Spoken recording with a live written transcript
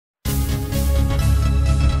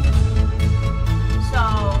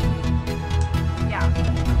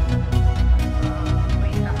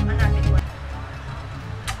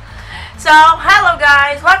So, hello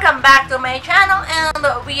guys! Welcome back to my channel and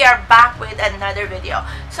we are back with another video.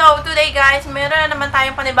 So, today guys, meron naman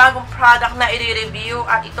tayong panibagong product na i-review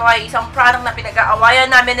at ito ay isang product na pinag-aawayan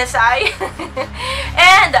namin ni Sai.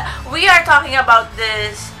 And we are talking about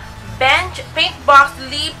this Bench Paint Box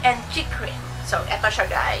Lip and Cheek Cream. So, eto siya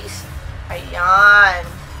guys. Ayan.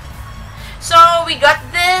 So, we got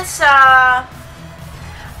this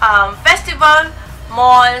festival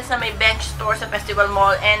mall sa may bench store sa Festival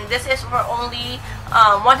Mall, and this is for only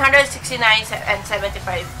 169.75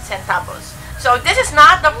 centavos. So this is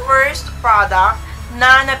not the first product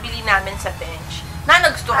na nabili namin sa bench na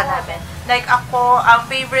nagustuhan namin. Like ako, ang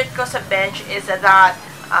favorite ko sa bench is that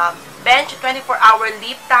bench 24-hour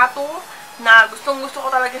lip tattoo na gustong-gusto ko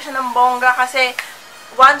talaga siya ng bongga kasi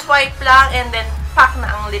one swipe lang and then pack na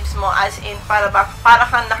ang lips mo, as in para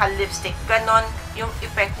kang naka-lipstick. Ganon yung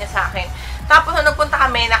effect niya sa akin. Tapos, nung nagpunta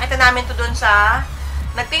kami, nakita namin to dun sa,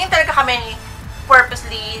 nagtingin talaga kami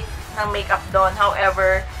purposely ng makeup doon.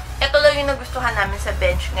 However, ito lang yung nagustuhan namin sa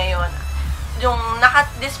bench ngayon. Yung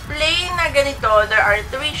naka-display na ganito, there are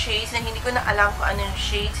 3 shades na hindi ko na alam kung ano yung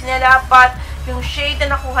shades nila. But, yung shade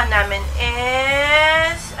na nakuha namin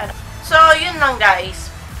is, so, yun lang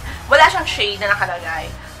guys. Wala siyang shade na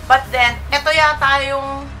nakalagay. But then, ito yata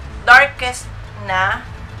yung darkest na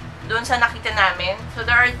doon sa nakita namin. So,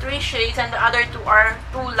 there are 3 shades and the other 2 are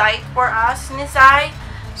too light for us ni Sai.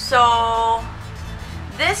 So,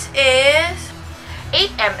 this is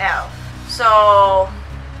 8 ml. So,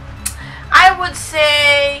 I would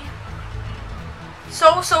say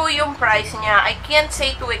so yung price niya. I can't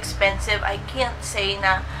say too expensive. I can't say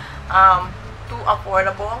na too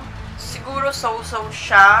affordable. Siguro so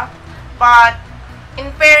siya. But,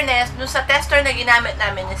 in fairness, dun sa tester na ginamit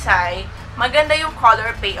namin ni Sai, maganda yung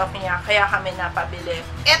color payoff niya, kaya kami napabili.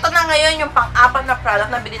 Ito na ngayon yung pang-apat na product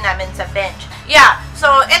na bili namin sa bench. Yeah,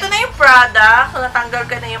 so ito na yung product. So, natanggal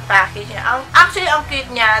ka na yung package niya. Actually, ang cute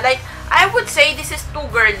niya. Like, I would say this is too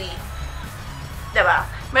girly. Diba?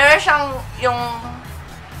 Meron siyang, yung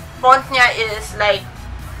font niya is like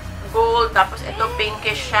gold, tapos ito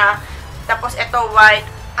pinkish siya, tapos ito white.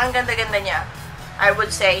 Ang ganda-ganda niya, I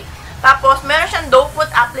would say. Tapos, meron siyang doe foot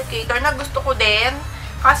applicator na gusto ko din.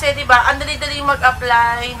 Kasi, diba, ang dali-dali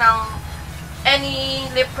mag-apply ng any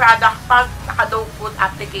lip product pag naka-doe foot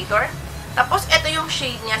applicator. Tapos, ito yung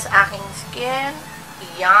shade niya sa aking skin.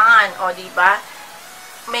 Yan. O, diba?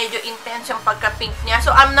 Medyo intense yung pagka-pink niya. So,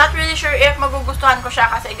 I'm not really sure if magugustuhan ko siya.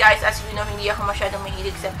 Kasi, guys, as you know, hindi ako masyadong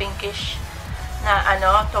mahilig sa pinkish na,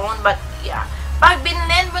 tone. But, yeah. Pag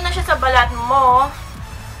binlend mo na siya sa balat mo,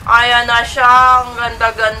 ayan na siya. Ang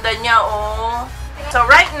ganda-ganda niya, oh. So,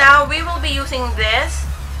 right now, we will be using this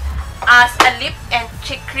as a lip and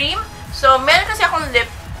cheek cream. So, meron kasi akong lip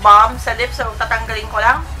balm sa lips. So, tatanggalin ko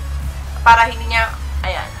lang para hindi niya,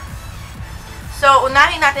 ayan. So,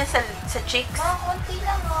 unahin natin sa cheeks. Konti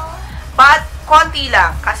lang, oh. But, konti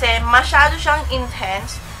lang. Kasi, masyado siyang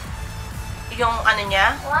intense yung ano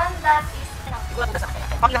niya. One that is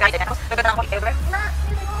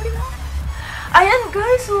ayan,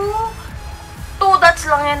 guys, oh. 2 dots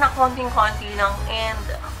lang yan na konting-konti lang.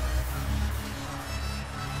 And,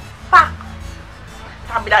 pak!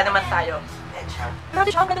 Sa kabila naman tayo. Grabe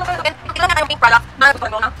siya, ang ganda naman. Ito lang yung pink product na gusto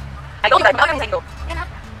ko na. I don't like it.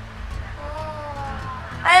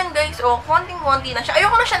 Ayan, guys, oh, konting-konti na siya.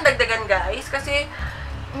 Ayoko na siyang dagdagan, guys, kasi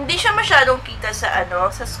hindi siya masyadong kita sa,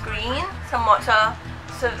 sa screen, sa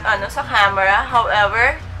camera.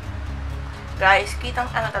 However, guys, kitang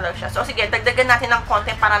talaga siya. So, sige, dagdagan natin ng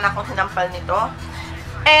konti para na akong sinampal nito.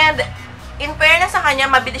 And, in fairness sa kanya,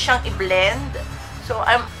 mabilis siyang i-blend. So,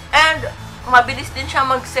 and, mabilis din siya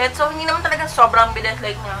mag-set. So, hindi naman talaga sobrang bilis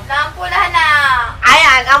like niya. Ang pula na!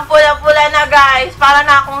 Ayan, ang pula-pula na, guys. Para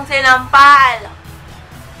na akong sinampal.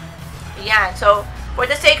 Ayan. So, for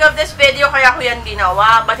the sake of this video, kaya ko yan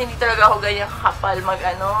ginawa. Ba't hindi talaga ako ganyan kakapal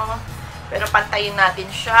Pero, pantayin natin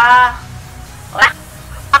siya.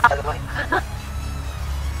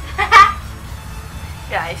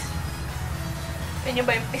 Guys, yun yung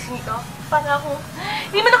ba yung pisngi ko? Parang ako,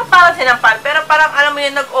 hindi man ako parang sinampal, pero parang alam mo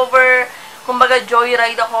yun, nag-over, kumbaga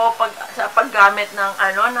joyride ako sa paggamit ng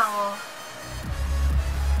ng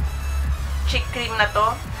cheek cream na to.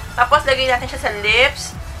 Tapos, lagay natin siya sa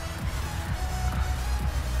lips.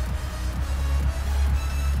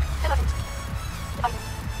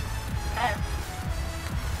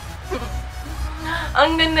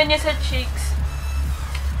 Ang ganda niya sa cheeks.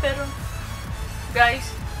 Pero,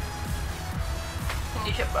 guys, hindi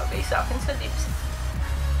siya bagay sa akin sa lips.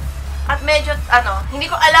 At medyo, hindi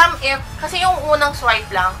ko alam if, kasi yung unang swipe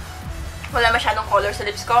lang, wala masyadong color sa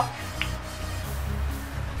lips ko.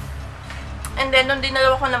 And then, nung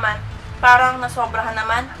dinalawa ko naman, Parang nasobrahan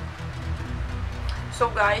naman. So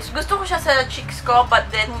guys, gusto ko siya sa cheeks ko, but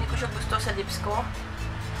then hindi ko siya gusto sa lips ko.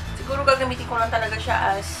 Siguro gagamitin ko lang talaga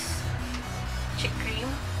siya as cheek cream.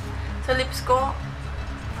 Sa lips ko,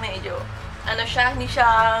 medyo, ano siya, hindi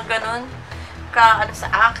siya ganun ano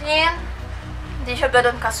sa akin. Hindi siya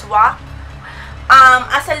ganun ka-swak.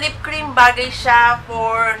 As a lip cream, bagay siya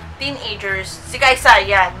for teenagers. Si Kaysay,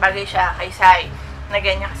 yan. Bagay siya kay Sai. Na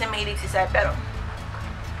ganyan, kasi mahilig si Sai, pero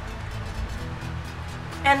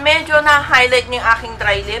and medyo na-highlight niyo yung aking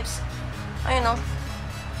dry lips. Ayun, o.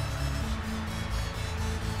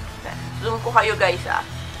 Zoom ko kayo, guys, ah.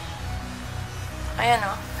 Ayan,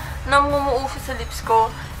 o. Namumuo siya sa lips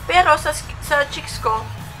ko. Pero, sa cheeks ko,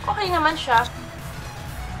 okay naman siya.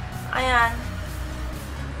 Ayan.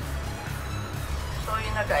 So,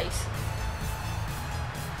 yun na, guys.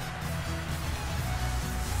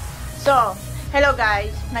 So, hello,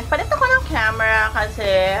 guys. Nagpalit ako ng camera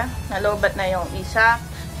kasi nalobat na yung isa.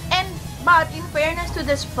 But, in fairness to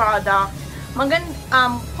this product,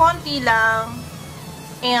 konti lang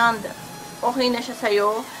and okay na siya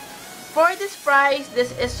sa'yo. For this price,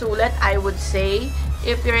 this is sulit, I would say.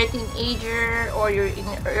 If you're a teenager or you're in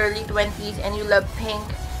early 20s and you love pink,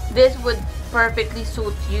 this would perfectly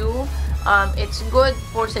suit you. It's good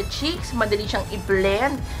for sa cheeks, madali siyang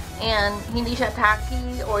i-blend, and hindi siya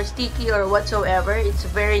tacky or sticky or whatsoever. It's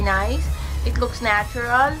very nice. It looks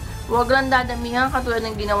natural. Huwag lang dadamihan katulad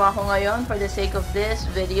ng ginawa ko ngayon for the sake of this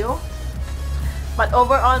video. But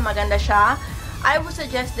overall, maganda siya. I would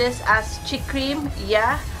suggest this as cheek cream,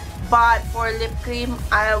 yeah. But for lip cream,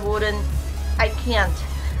 I can't.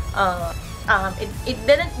 It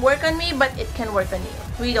didn't work on me, but it can work on you.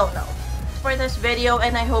 We don't know. For this video,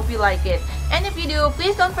 and I hope you like it. And if you do,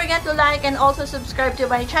 please don't forget to like and also subscribe to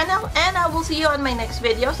my channel. And I will see you on my next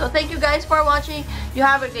video. So thank you guys for watching. You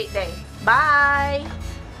have a great day. Bye!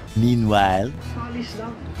 Meanwhile,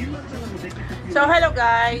 so hello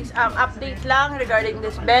guys, update lang regarding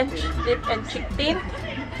this bench lip and cheek tint.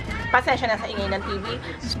 Pasensya na sa ingay ng TV.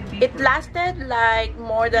 It lasted like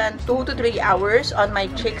more than 2 to 3 hours on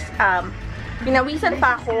my cheeks. Pinawisan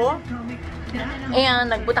pa ako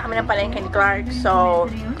and nagbuta kami ng palengke ni Clark.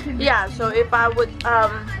 So yeah, so if I would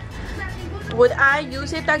I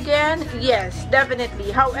use it again? Yes,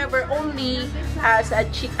 definitely. However, only as a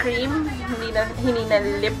cheek cream, hindi na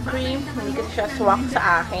lip cream, hindi kasi siya swak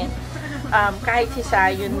sa akin. Kahit si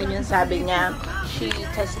Sai, yun din yung sabi niya. She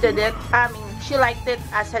tested it. She liked it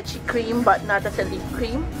as a cheek cream but not as a lip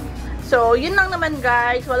cream. So, yun lang naman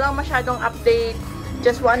guys. Walang masyadong update.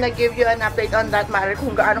 Just wanna give you an update on that matter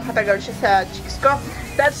kung gaano katagal siya sa cheeks ko.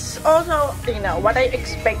 That's also, you know, what I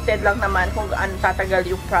expected lang naman kung gaano tatagal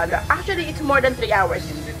yung product. Actually, it's more than 3 hours.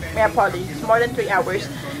 My apologies. It's more than 3 hours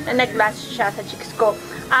na nag-last siya sa cheeks ko.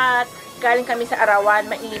 At galing kami sa arawan,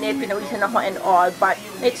 mainit, pinawisan ako and all. But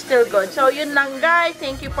it's still good. So, yun lang guys.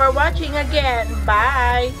 Thank you for watching again.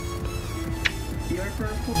 Bye!